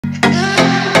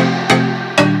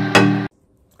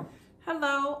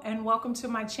and welcome to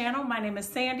my channel. My name is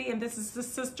Sandy and this is the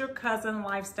Sister Cousin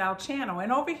Lifestyle channel.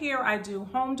 And over here I do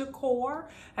home decor,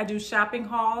 I do shopping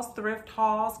hauls, thrift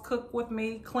hauls, cook with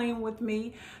me, clean with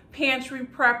me, pantry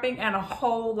prepping, and a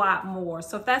whole lot more.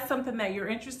 So if that's something that you're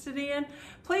interested in,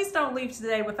 please don't leave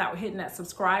today without hitting that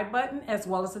subscribe button as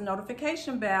well as the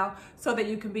notification bell so that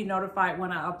you can be notified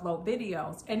when I upload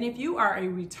videos. And if you are a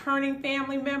returning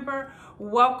family member,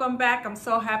 welcome back. I'm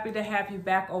so happy to have you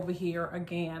back over here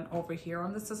again, over here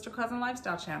on the Sister Cousin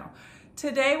Lifestyle channel.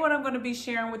 Today, what I'm going to be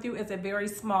sharing with you is a very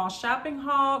small shopping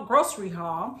haul, grocery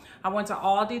haul. I went to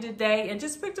Aldi today and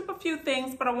just picked up a few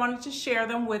things, but I wanted to share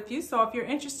them with you. So if you're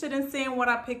interested in seeing what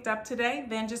I picked up today,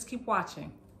 then just keep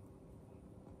watching.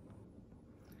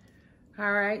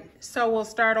 All right, so we'll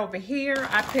start over here.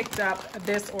 I picked up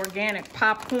this organic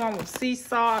popcorn with sea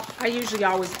salt. I usually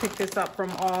always pick this up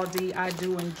from Aldi. I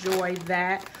do enjoy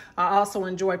that. I also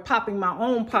enjoy popping my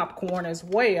own popcorn as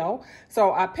well.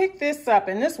 So I picked this up,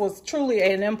 and this was truly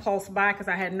an impulse buy because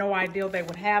I had no idea they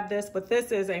would have this. But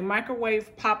this is a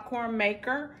microwave popcorn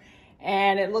maker,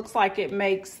 and it looks like it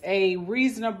makes a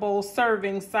reasonable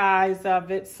serving size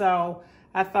of it. So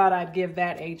I thought I'd give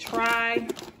that a try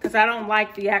because I don't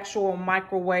like the actual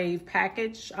microwave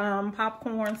package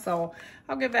popcorn. So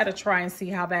I'll give that a try and see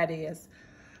how that is.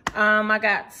 I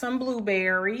got some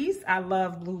blueberries. I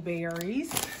love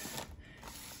blueberries.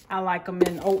 I like them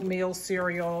in oatmeal,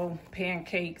 cereal,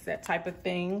 pancakes, that type of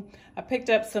thing. I picked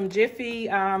up some Jiffy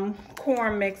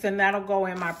corn mix, and that'll go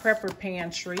in my prepper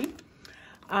pantry.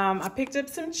 I picked up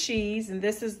some cheese, and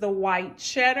this is the white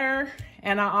cheddar.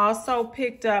 And I also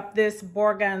picked up this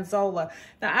gorgonzola.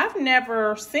 Now, I've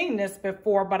never seen this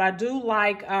before, but I do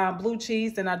like blue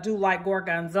cheese and I do like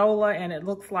gorgonzola, and it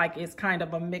looks like it's kind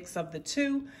of a mix of the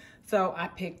two. So I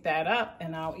picked that up,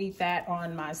 and I'll eat that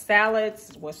on my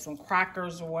salads with some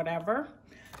crackers or whatever.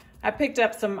 I picked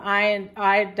up some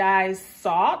iodized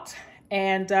salt,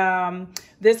 and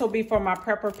this will be for my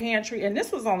prepper pantry. And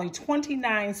this was only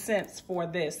 29 cents for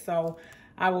this, so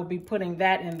I will be putting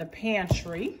that in the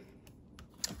pantry.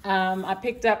 I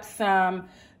picked up some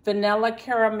vanilla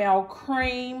caramel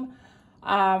cream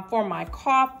for my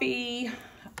coffee,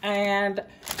 and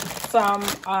some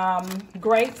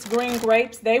grapes, green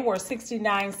grapes. They were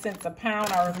 69 cents a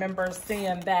pound. I remember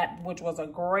seeing that, which was a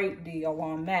great deal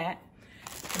on that.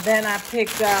 Then I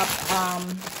picked up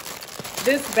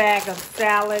this bag of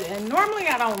salad, and normally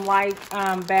I don't like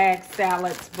bag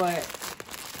salads, but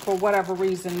for whatever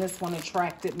reason, this one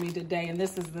attracted me today. And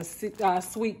this is the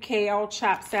sweet kale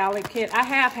chopped salad kit. I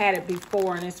have had it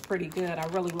before, and it's pretty good. I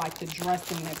really like the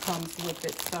dressing that comes with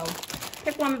it. So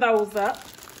pick one of those up.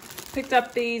 Picked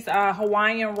up these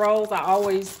Hawaiian rolls. I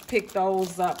always pick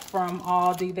those up from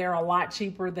Aldi. They're a lot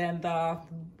cheaper than the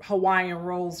Hawaiian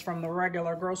rolls from the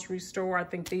regular grocery store. I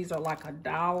think these are like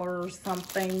 $1 or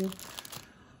something.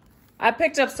 I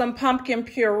picked up some pumpkin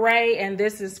puree, and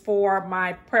this is for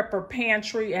my prepper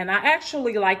pantry. And I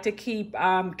actually like to keep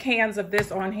cans of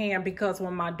this on hand because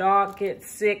when my dog gets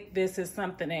sick, this is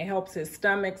something that helps his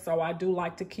stomach. So I do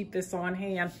like to keep this on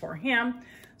hand for him.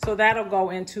 So that'll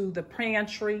go into the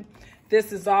pantry.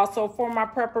 This is also for my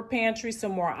prepper pantry,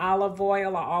 some more olive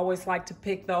oil. I always like to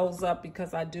pick those up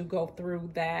because I do go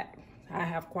through that. I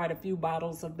have quite a few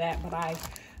bottles of that, but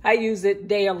I use it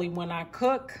daily when I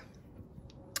cook.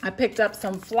 I picked up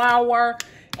some flour,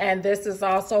 and this is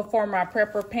also for my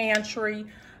prepper pantry.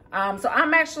 So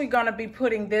I'm actually going to be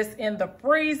putting this in the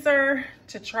freezer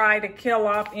to try to kill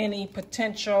off any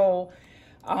potential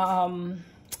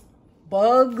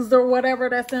bugs or whatever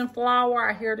that's in flour.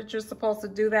 I hear that you're supposed to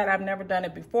do that. I've never done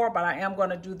it before, but I am going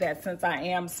to do that since I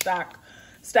am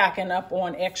stocking up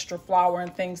on extra flour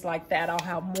and things like that. I'll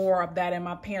have more of that in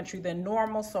my pantry than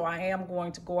normal, so I am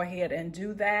going to go ahead and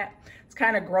do that. It's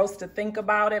kind of gross to think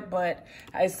about it, but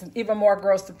it's even more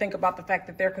gross to think about the fact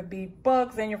that there could be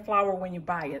bugs in your flour when you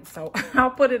buy it. So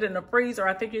I'll put it in the freezer.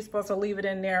 I think you're supposed to leave it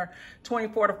in there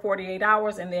 24 to 48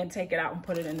 hours and then take it out and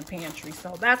put it in the pantry.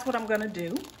 So that's what I'm going to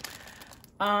do.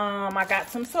 I got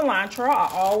some cilantro. I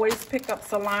always pick up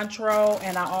cilantro,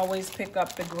 and I always pick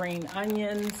up the green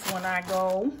onions when I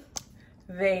go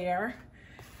there.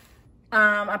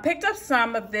 I picked up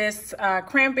some of this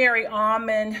cranberry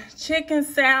almond chicken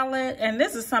salad, and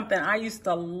this is something I used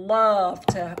to love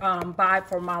to buy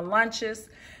for my lunches.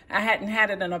 I hadn't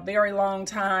had it in a very long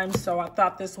time, so I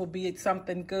thought this would be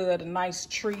something good, a nice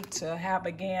treat to have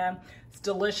again. It's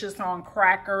delicious on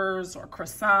crackers or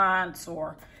croissants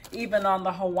or even on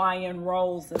the Hawaiian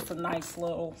rolls. It's a nice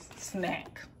little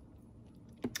snack.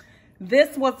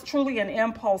 This was truly an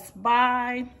impulse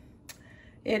buy.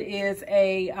 It is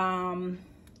a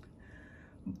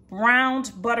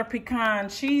round butter pecan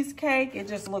cheesecake. It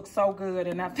just looks so good,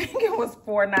 and I think it was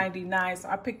 $4.99, so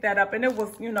I picked that up. And it was,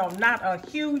 you know, not a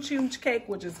huge cake,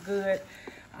 which is good.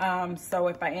 So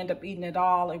if I end up eating it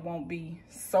all, it won't be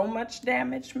so much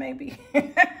damage, maybe.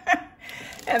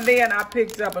 And then I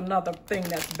picked up another thing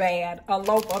that's bad, a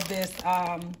loaf of this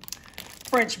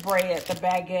French bread, the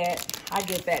baguette. I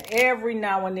get that every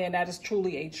now and then. That is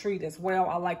truly a treat as well.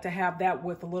 I like to have that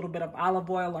with a little bit of olive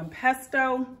oil and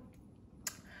pesto.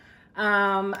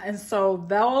 And so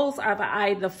those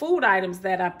are the food items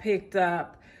that I picked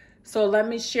up. So let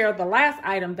me share the last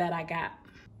item that I got.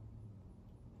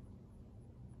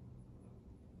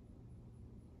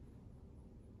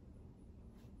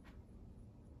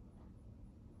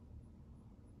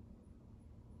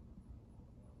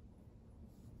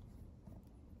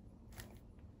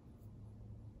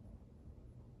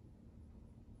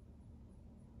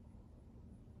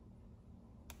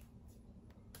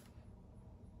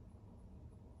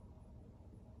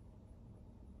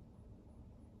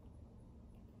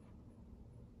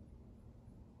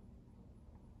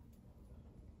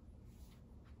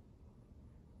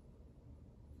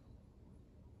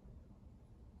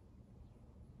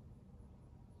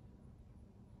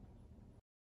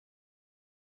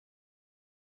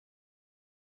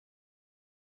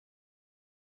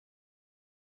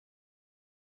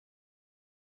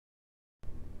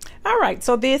 All right,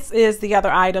 so this is the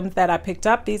other items that I picked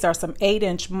up. These are some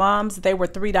 8-inch mums. They were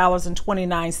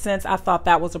 $3.29. I thought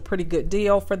that was a pretty good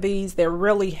deal for these. They're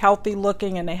really healthy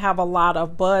looking, and they have a lot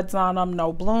of buds on them,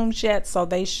 no blooms yet. So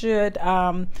they should,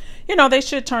 you know, they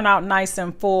should turn out nice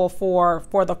and full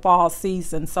for the fall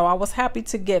season. So I was happy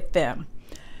to get them.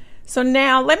 So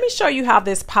now let me show you how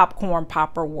this popcorn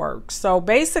popper works. So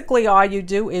basically all you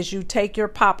do is you take your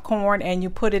popcorn and you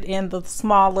put it in the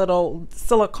small little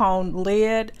silicone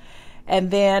lid.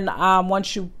 And then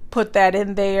once you put that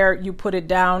in there, you put it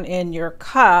down in your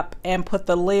cup and put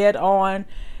the lid on.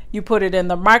 You put it in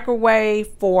the microwave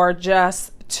for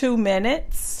just 2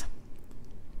 minutes.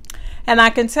 And I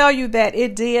can tell you that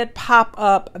it did pop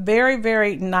up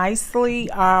very nicely.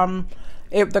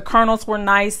 The kernels were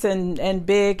nice and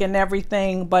big and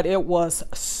everything, but it was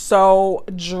so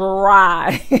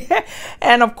dry.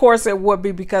 And of course it would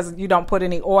be because you don't put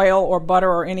any oil or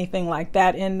butter or anything like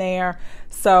that in there.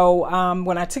 So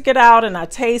when I took it out and I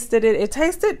tasted it, it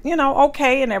tasted, you know,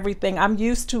 okay and everything. I'm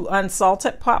used to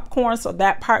unsalted popcorn, so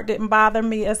that part didn't bother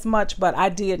me as much, but I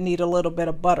did need a little bit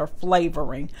of butter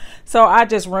flavoring. So I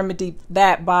just remedied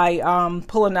that by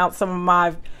pulling out some of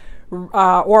my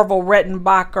Orville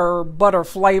Redenbacher butter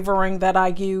flavoring that I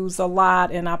use a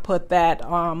lot, and I put that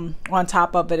on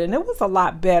top of it, and it was a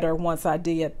lot better once I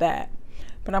did that.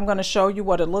 But I'm going to show you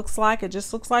what it looks like. It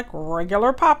just looks like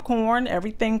regular popcorn.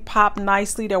 Everything popped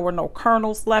nicely. There were no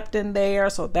kernels left in there,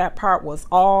 so that part was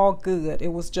all good.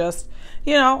 It was just,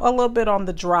 you know, a little bit on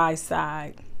the dry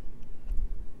side.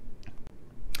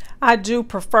 I do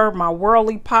prefer my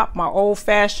Whirly Pop, my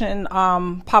old-fashioned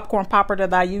popcorn popper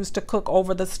that I use to cook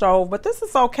over the stove. But this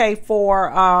is okay for,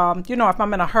 you know, if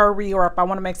I'm in a hurry or if I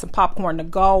want to make some popcorn to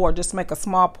go or just make a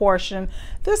small portion.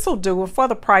 This will do. And for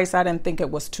the price, I didn't think it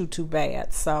was too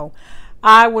bad. So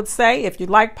I would say if you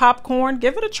like popcorn,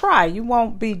 give it a try. You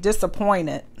won't be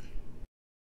disappointed.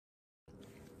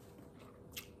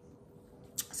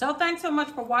 So thanks so much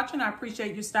for watching. I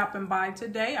appreciate you stopping by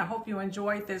today. I hope you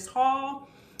enjoyed this haul.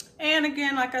 And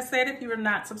again, like I said, if you are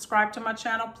not subscribed to my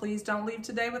channel, please don't leave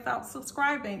today without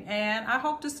subscribing. And I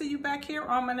hope to see you back here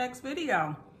on my next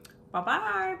video.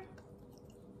 Bye-bye.